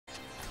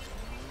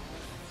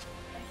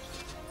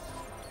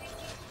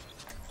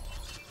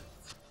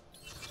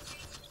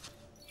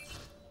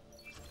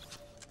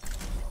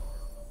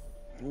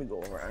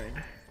go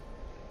Rein.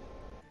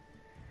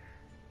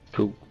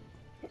 Cool.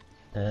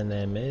 And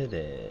I made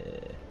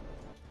it.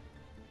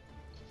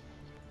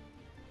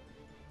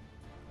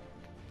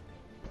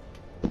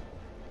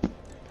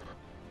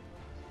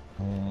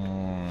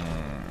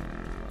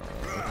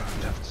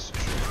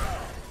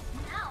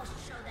 Now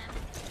show them.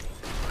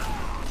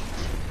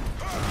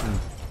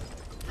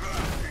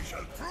 We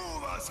shall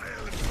prove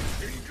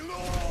ourselves in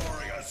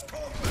glorious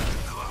combat.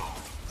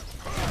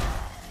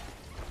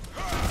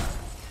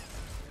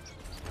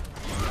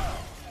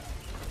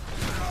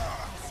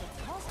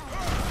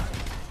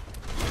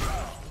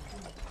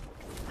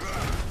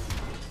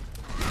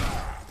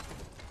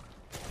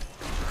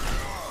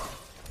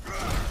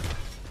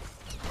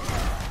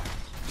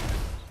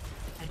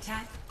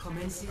 Attack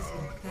commences in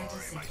 30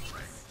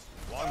 seconds.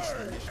 Once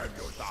we have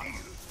your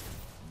shield,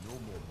 no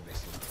more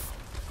messing.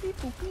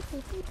 People.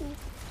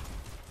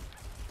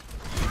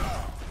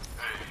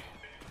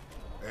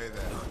 Hey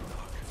there.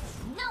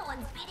 No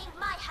one's beating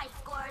my high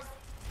scores.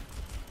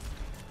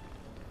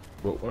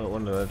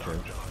 When did that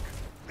change?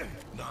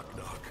 Knock,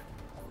 knock.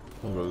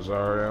 We'll go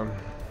Zarya.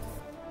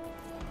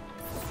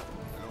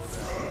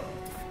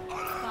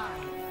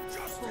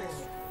 Justice.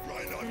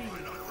 Right on.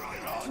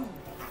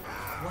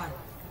 1.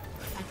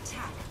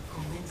 Attack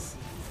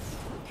commencing.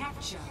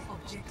 Capture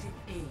objective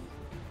A.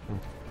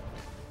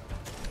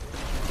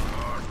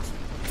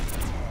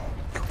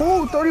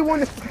 Oh, 31.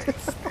 That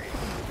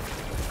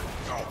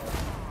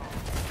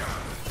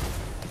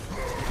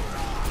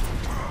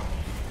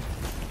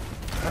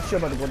shit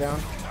about to go down.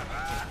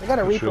 I got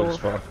a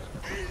repo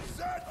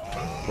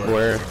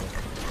Where?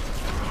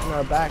 in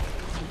our back.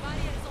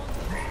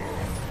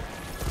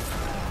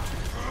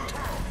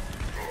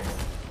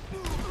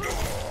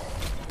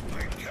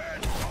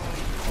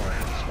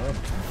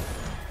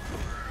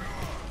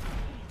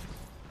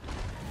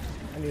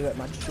 I need to let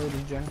my shield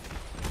regen.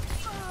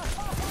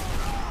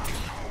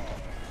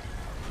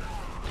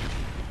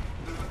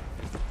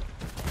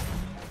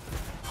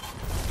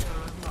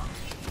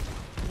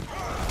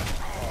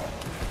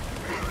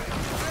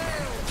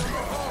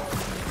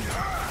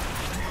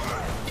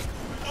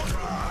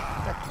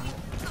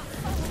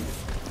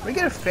 Can we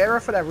get a Pharaoh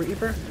for that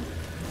Reaper?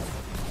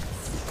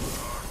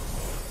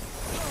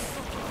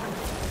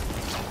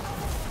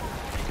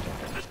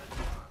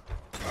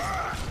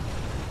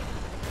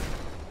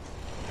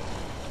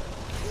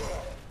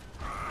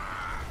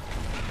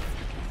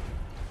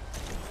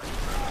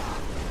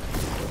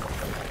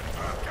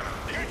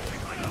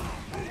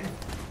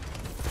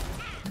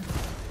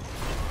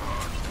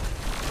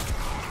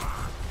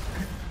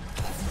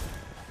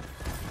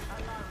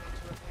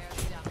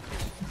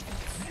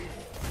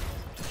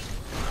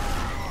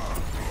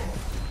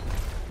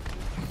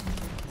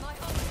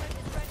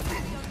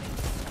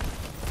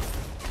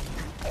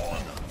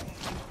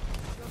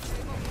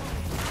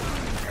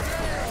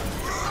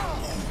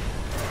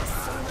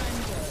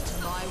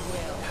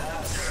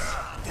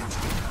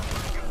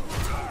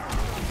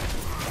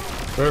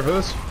 Where for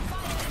this?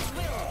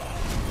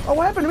 Oh,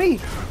 what happened to me?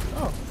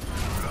 Oh.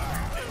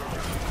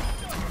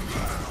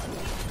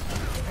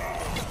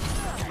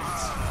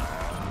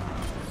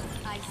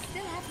 I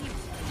still have you.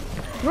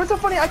 You know what's so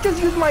funny? I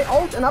just used my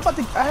ult and I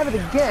have it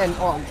again.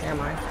 Oh,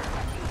 am I?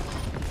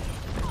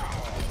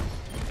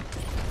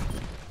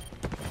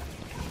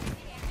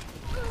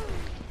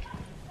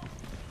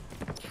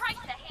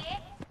 Tracer here.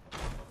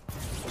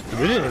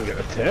 We didn't even get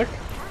a tick.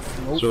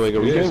 Nope. So like,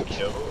 are we gonna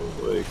kill?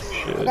 Like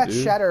shit, I got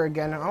dude. Shatter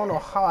again. I don't know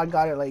how I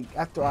got it like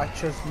after I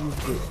just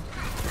used it.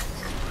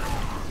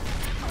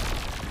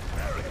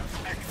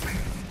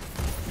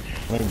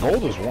 I mean,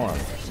 gold is one.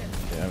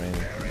 Yeah, I mean,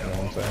 you know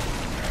what I'm saying?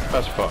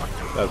 That's fucked.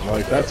 That's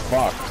like that's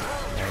fucked.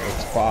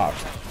 It's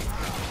fucked.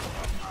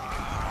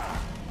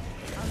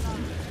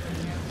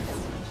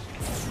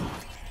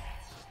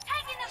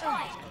 Taking the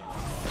point.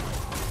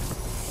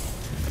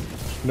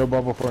 No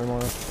bubble for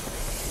anymore.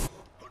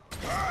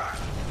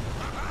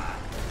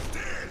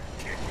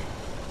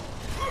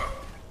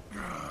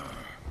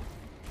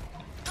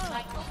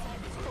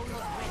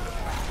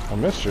 I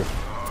missed you. Oh,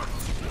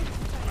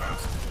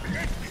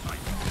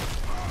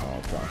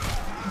 okay.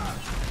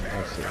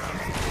 Let's see.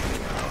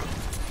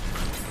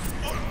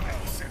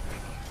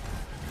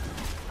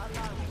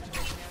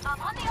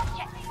 I'm on the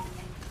objective.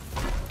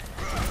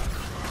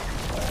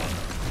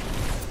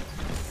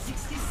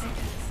 60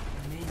 seconds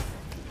remaining.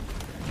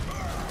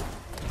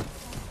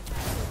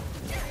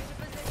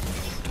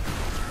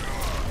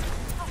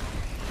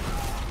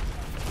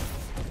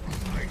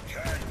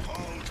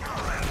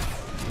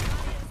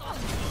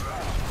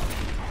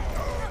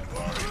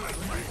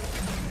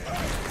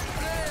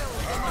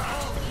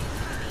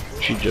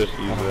 She just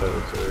used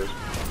that.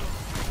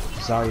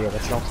 Zarya,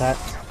 what's your tat?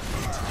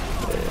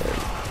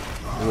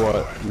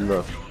 What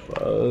the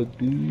fuck,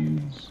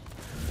 dudes?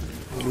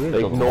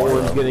 Like no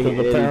one's getting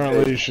any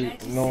apparently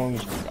no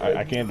one's.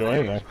 I can't do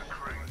anything.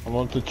 I'm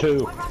up to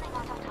 2.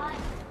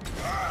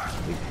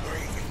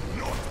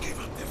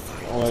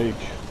 Like,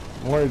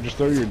 Mara, just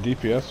throw your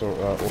DPS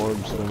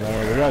orbs in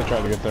there. We gotta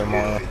try to get there,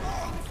 Mara.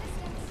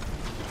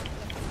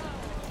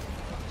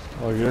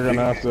 Well, you're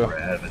gonna have to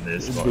having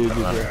this be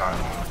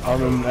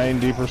I'm in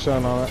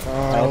 90% on it.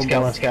 Alright, let's go,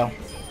 let's go.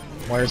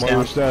 Where's down?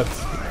 Where's that?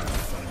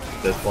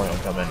 At this point, I'm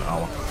coming.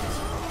 Oh,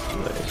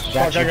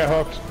 Fuck, I got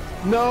hooked.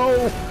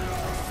 No!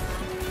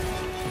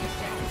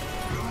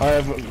 I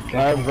have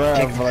grab, but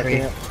I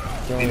can't.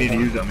 you need to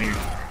use them here.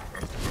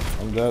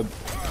 I'm dead.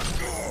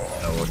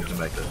 No, we'll get them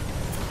back there.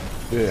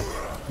 Yeah.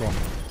 Well,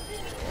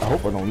 I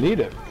hope I don't need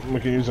it. We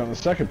can use it on the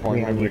second point.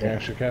 Yeah, Maybe we can need it.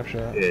 actually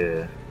capture it.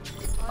 Yeah.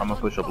 I'm gonna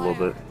push up a little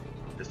bit.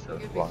 Just to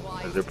block.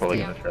 Because they're probably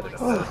gonna try to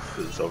come back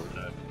because it's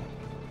overtime.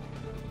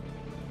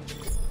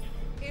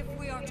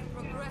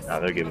 Nah,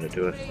 they're giving it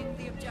to us.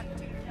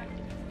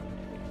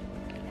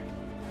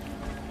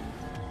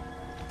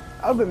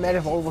 I would've been mad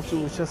if Overwatch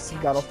was just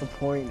got off the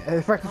point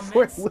and right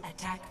before it was.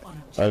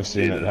 I've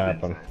seen it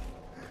happen.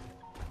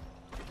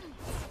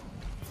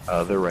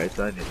 Their right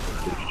side needs to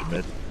push to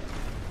mid.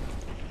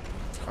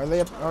 Are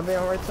they on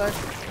right side?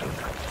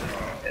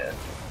 Yeah.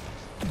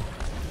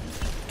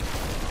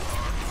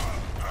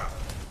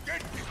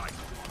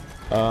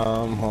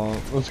 Hold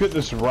on. Let's get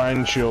this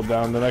Rein shield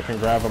down, then I can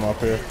grab him up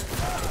here.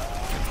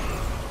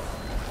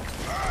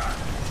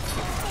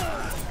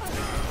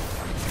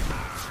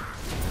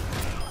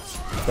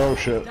 Oh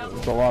shit,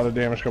 there's a lot of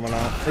damage coming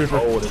out. Reaper.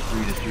 Oh, the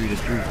three.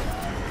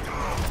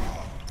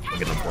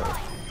 Look at him play.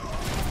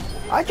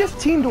 I just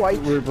teamed white.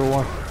 Reaper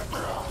one.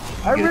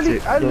 I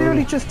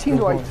literally just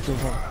teamed white.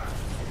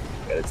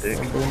 Got a dick.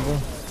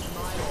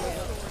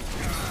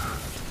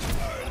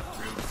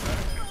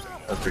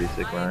 That's pretty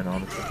sick line,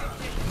 honestly.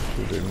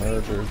 They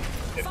murdered.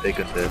 If they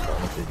could this,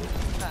 honestly.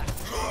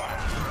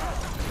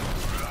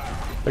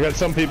 I got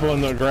some people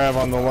in the grab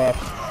on the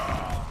left.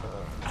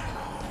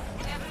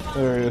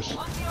 There he is.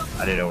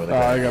 I didn't know where they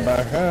I got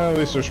back. At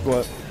least they're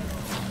split.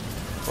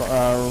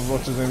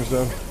 What's his name's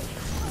dead?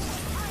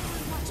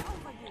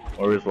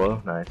 Or is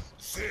low? Nice.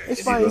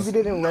 It's fine if you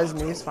didn't res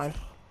me, it's fine.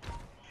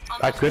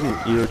 I couldn't.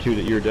 You're two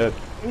that you're dead.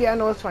 Yeah,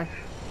 no, it's fine.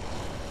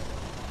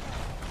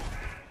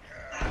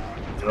 I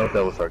don't know if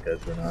that was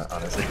sarcasm or not,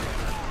 honestly.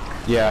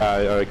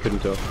 Yeah, I couldn't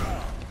tell.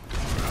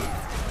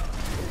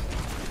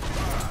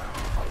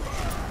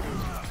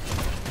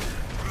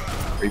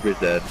 Reaper's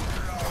dead.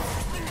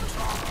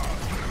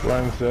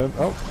 Ryan's dead.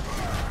 Oh.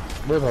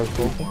 Where's our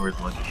cool? Where's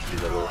one? You should do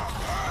that little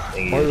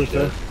thing. Where's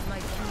dead?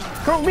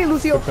 Come with me,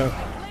 Lucio!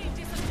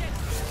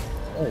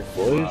 Oh,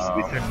 boys,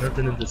 we turned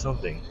nothing into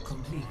something.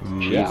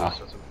 Yeah.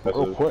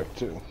 Real quick,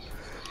 too.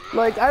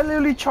 Like, I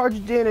literally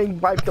charged in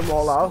and wiped them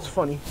all out. That was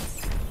funny.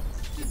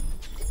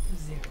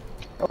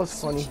 That was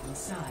funny.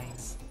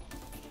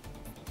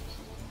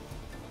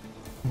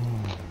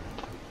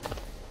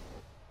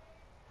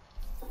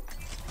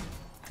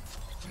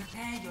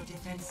 Prepare your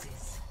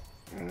defenses.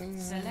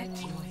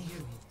 Select your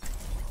hero.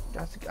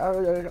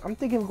 I'm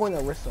thinking of going to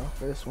Orisa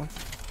for this one.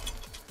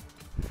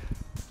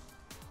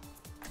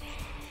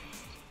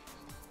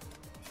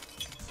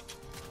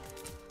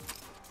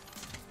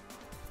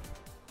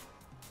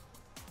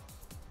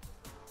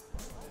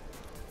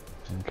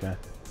 Okay.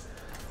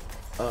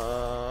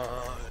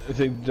 I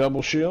think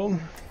double shield?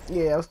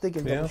 Yeah, I was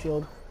thinking double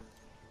shield.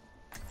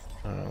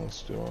 Alright,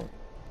 let's do it.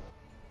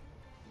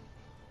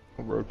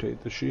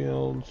 Rotate the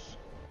shields.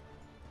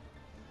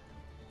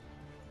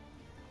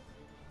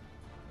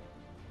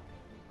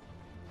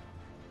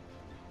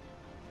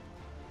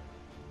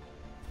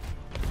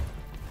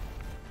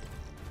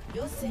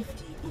 Your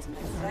safety is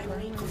my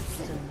primary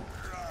concern.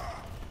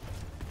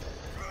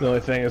 The only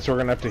thing is we're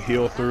gonna have to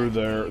heal through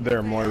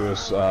their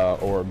Moira's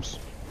orbs.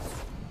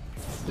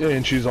 Yeah,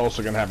 and she's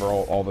also gonna have her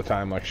all the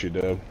time like she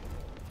did.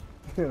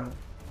 Yeah.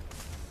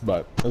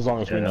 But as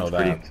long as we know that.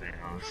 Pretty insane,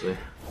 honestly.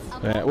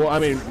 Yeah, well, I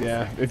mean,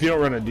 yeah, if you don't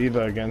run a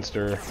diva against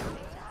her,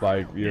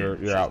 like you're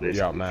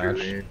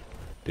outmatched.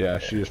 Yeah,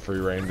 she has free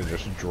reign to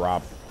just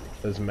drop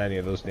as many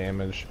of those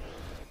damage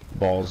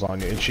balls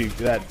on you, and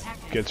that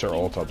gets her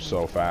ult up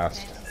so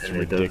fast. It's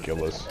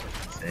ridiculous.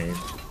 Insane.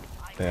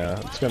 Yeah,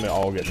 it's gonna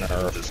all get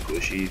nerfed. The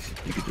squishies,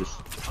 you could just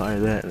fire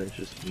that and it's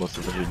just most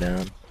of them are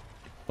down.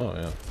 Oh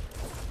yeah.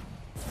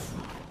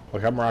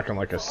 Like I'm rocking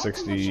like a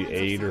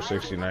 68 or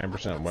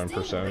 69% win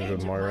percentage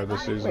with Moira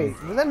this season.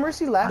 Wait, was that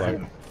Mercy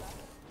laughing? Like,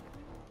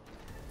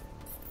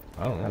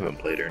 I don't I know. haven't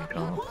played her in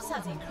college.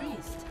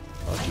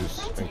 Oh,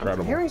 she's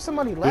incredible. I'm hearing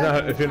somebody If you know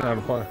laughing. how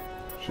to play,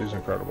 she's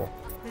incredible.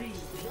 3,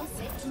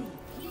 2,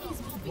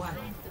 1.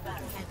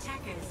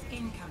 Attackers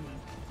incoming.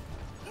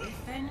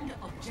 Defend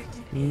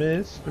objective A.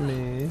 Missed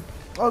me.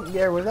 Oh,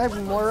 yeah, was that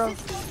Mora?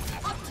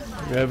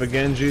 We have a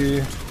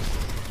Genji,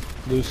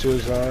 Lucio,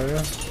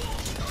 Zarya.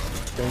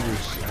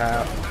 Genji's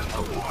half.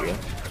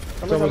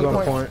 Someone's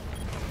on point.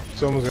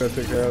 Someone's gonna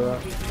take care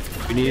of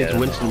that. We need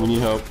Winston. We need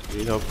help. We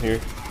need help here.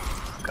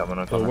 Coming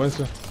on, Oh, coming.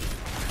 Winston.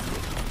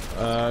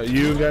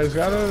 You guys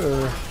got it,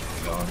 or?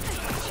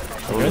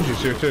 Oh,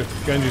 Genji's here too.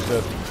 Genji's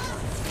dead.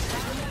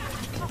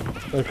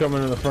 They're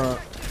coming in the front.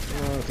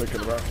 I'm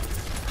thinking about.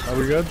 Are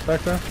we good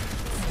back there?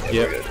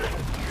 Yep.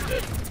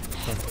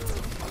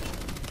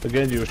 The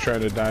Genji was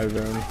trying to dive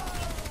in.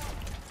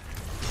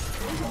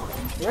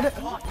 Where did...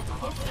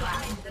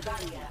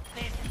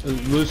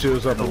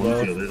 Lucio's up above.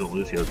 There's a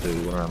Lucio too. He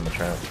went around the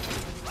trap.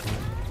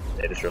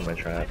 They destroyed my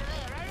trap.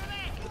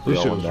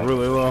 Lucio's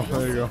really low.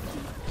 There you go.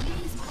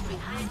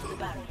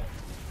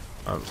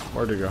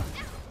 Where'd he go?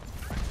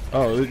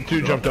 Oh, the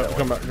two jumped up.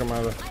 Come back. Come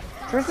out of there.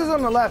 Trista's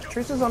on the left.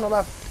 Trista's on the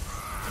left.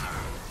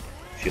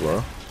 She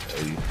low?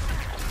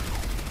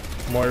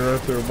 Moira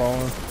threw a ball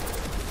in.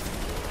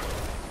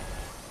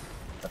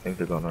 I think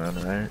they're going around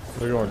the right.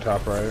 They're going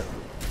top right.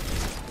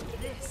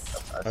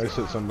 I just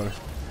hit somebody.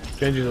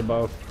 Genji's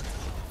above.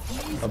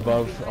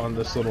 Above on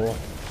this little.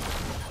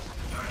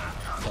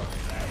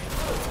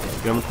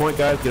 Get on the point,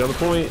 guys. Get on the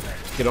point.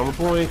 Get on the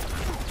point.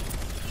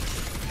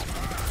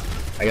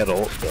 I got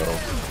ult though.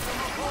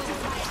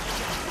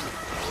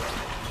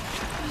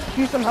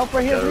 Need some help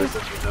right here, please.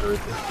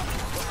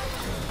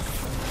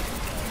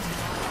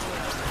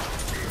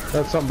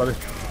 That's somebody.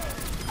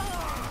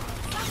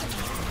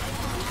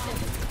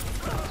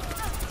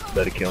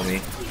 Better kill me.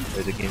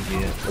 There's a Genji.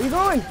 Where you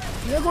going?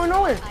 You're going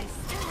nowhere.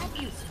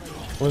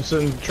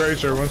 Winston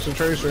Tracer. Winston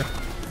Tracer.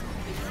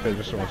 Okay,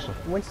 just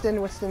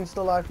Winston. Winston's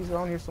still alive. He's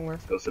around here somewhere.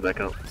 Go sit back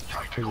up.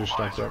 He's just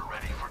stuck up.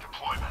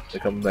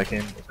 They're coming back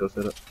in. Let's go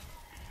sit up.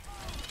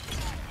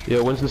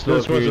 Yeah, Winston's still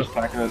up here. Winston. He's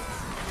packing up.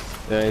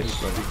 Nice.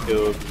 He's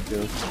killed. He's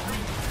killed.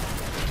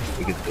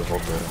 We can still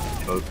hold the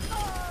choke.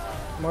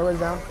 Moira's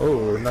down.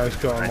 Oh, nice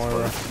call, Nice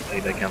Moira. push. I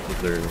think that counts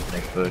as their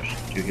next push.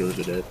 2 healers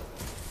are dead.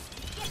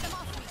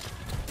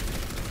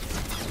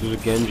 There's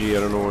a Genji. I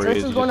don't know where he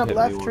is. Trista's He going just up hit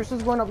left. me once.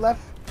 Trista's going up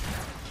left.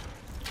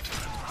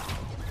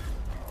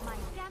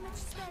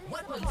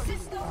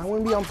 I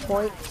wouldn't be on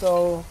point,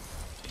 so...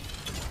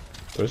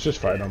 Let's just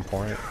fight on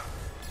point.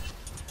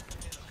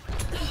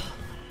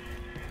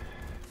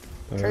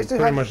 Tracer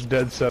pretty has- much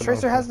dead set.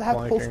 Tracer on has to have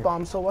flanking. pulse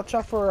bomb, so watch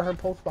out for her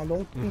pulse bomb.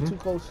 Don't be too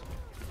close.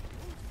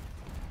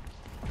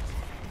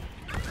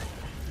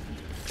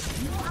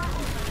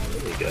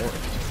 There we go.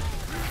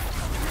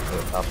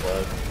 Top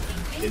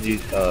left.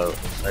 Genji's,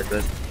 right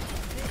side.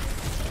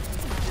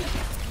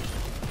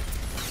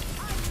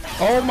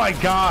 Oh my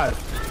god!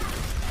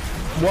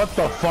 What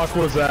the fuck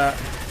was that?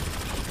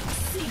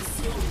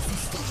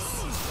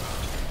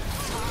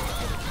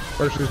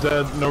 Mercy's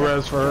dead. No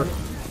res for her.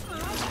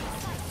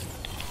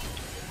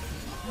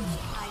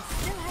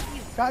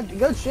 God,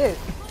 good shit.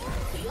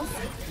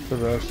 The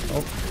rest.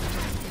 Oh.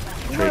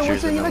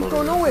 Winston, you ain't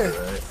going nowhere.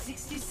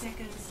 60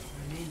 seconds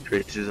remaining.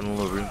 Tracer's in a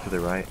little room to the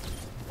right.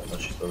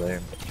 Unless she's still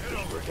there.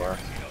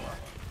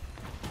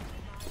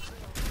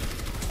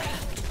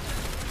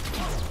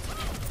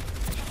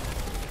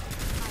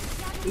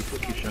 This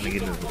one keeps trying to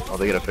get in. Oh,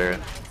 they got a Pharah.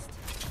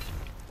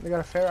 They got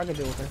a fair. I can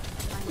deal with her.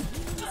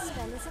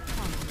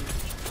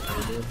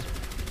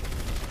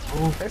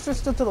 Tracer's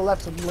still to the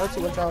left, so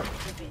Mercy, watch out.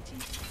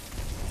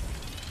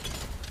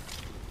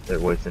 They're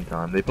wasting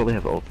time. They probably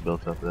have ult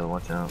built up though.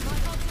 Watch out.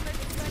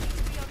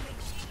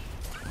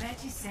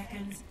 30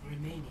 seconds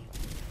remaining.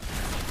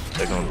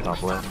 They're going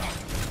top left.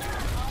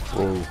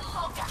 Whoa.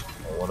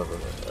 Oh, one of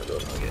them is going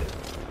to get.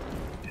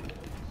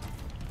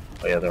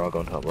 Oh yeah, they're all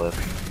going top left.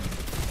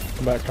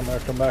 Come back, come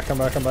back, come back, come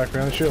back, come back.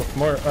 Behind the shield.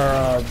 More,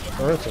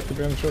 Marissa, get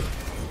behind the shield.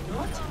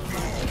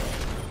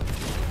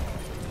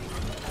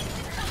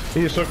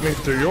 He just took me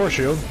through your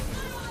shield.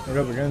 I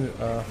got the gun,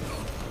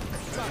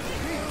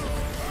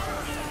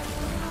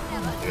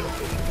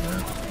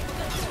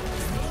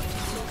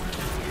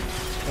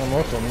 well,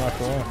 most of them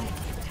knocked away.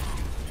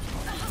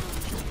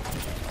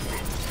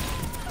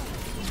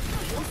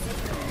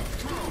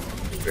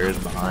 Bear's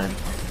behind.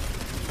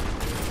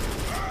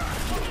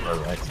 On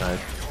the right side.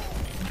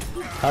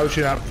 How is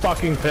she not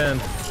fucking pinned?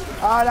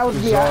 That was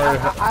me. Sorry.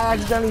 I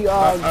accidentally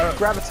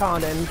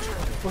graviton and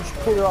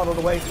pulled her out of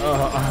the way.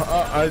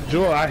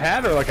 I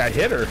had her like I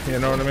hit her, you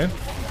know what I mean?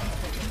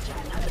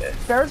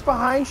 Farrah's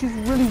behind. She's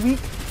really weak.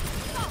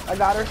 I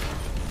got her.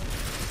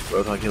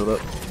 Roadhog healed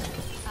up.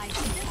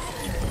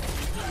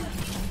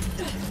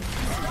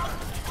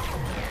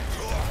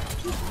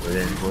 We're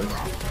in, boys.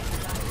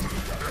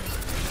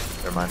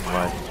 Never mind,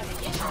 wide.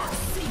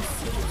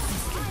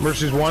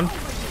 Mercy's one.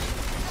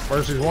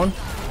 Mercy's one.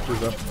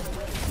 She's up.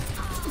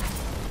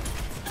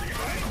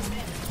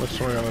 Let's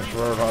swing on this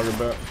Roadhog a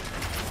bit.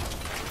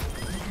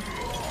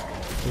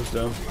 Who's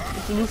down?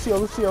 It's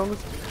Lucio.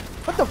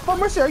 What the fuck,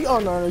 Mercy? Are you? Oh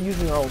no,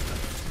 using her ult.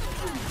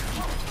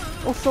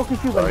 Oh, so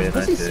confused. Oh, yeah,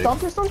 Does he nice dig.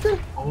 stomp or something?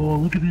 Oh,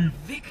 look at him.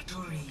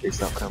 Victory. They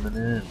stopped coming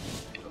in.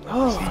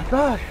 Oh my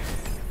god.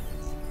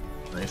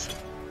 Nice.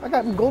 I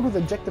got gold with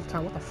objective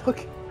time. What the fuck?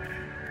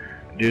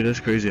 Dude,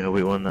 that's crazy how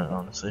we won that,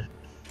 honestly.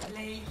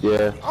 Play.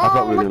 Yeah, I thought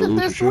Oh, we were look gonna at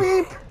lose this for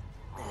sure. sweep.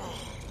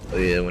 Oh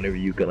yeah, whenever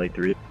you got like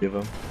 3 of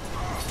them.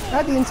 I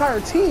had the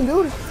entire team,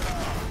 dude. Wow,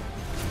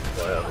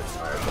 that's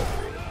fire.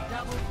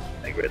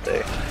 Like right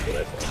there. That's what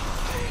I thought.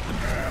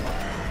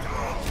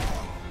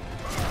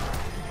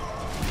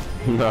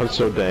 That was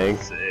so dang.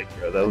 Sick,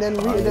 bro. That And was then,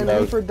 fire. and then That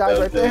was- Reaper died that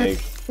right was there. dang.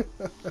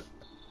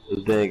 It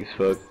was dang as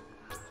fuck.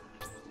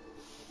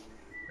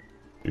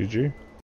 GG.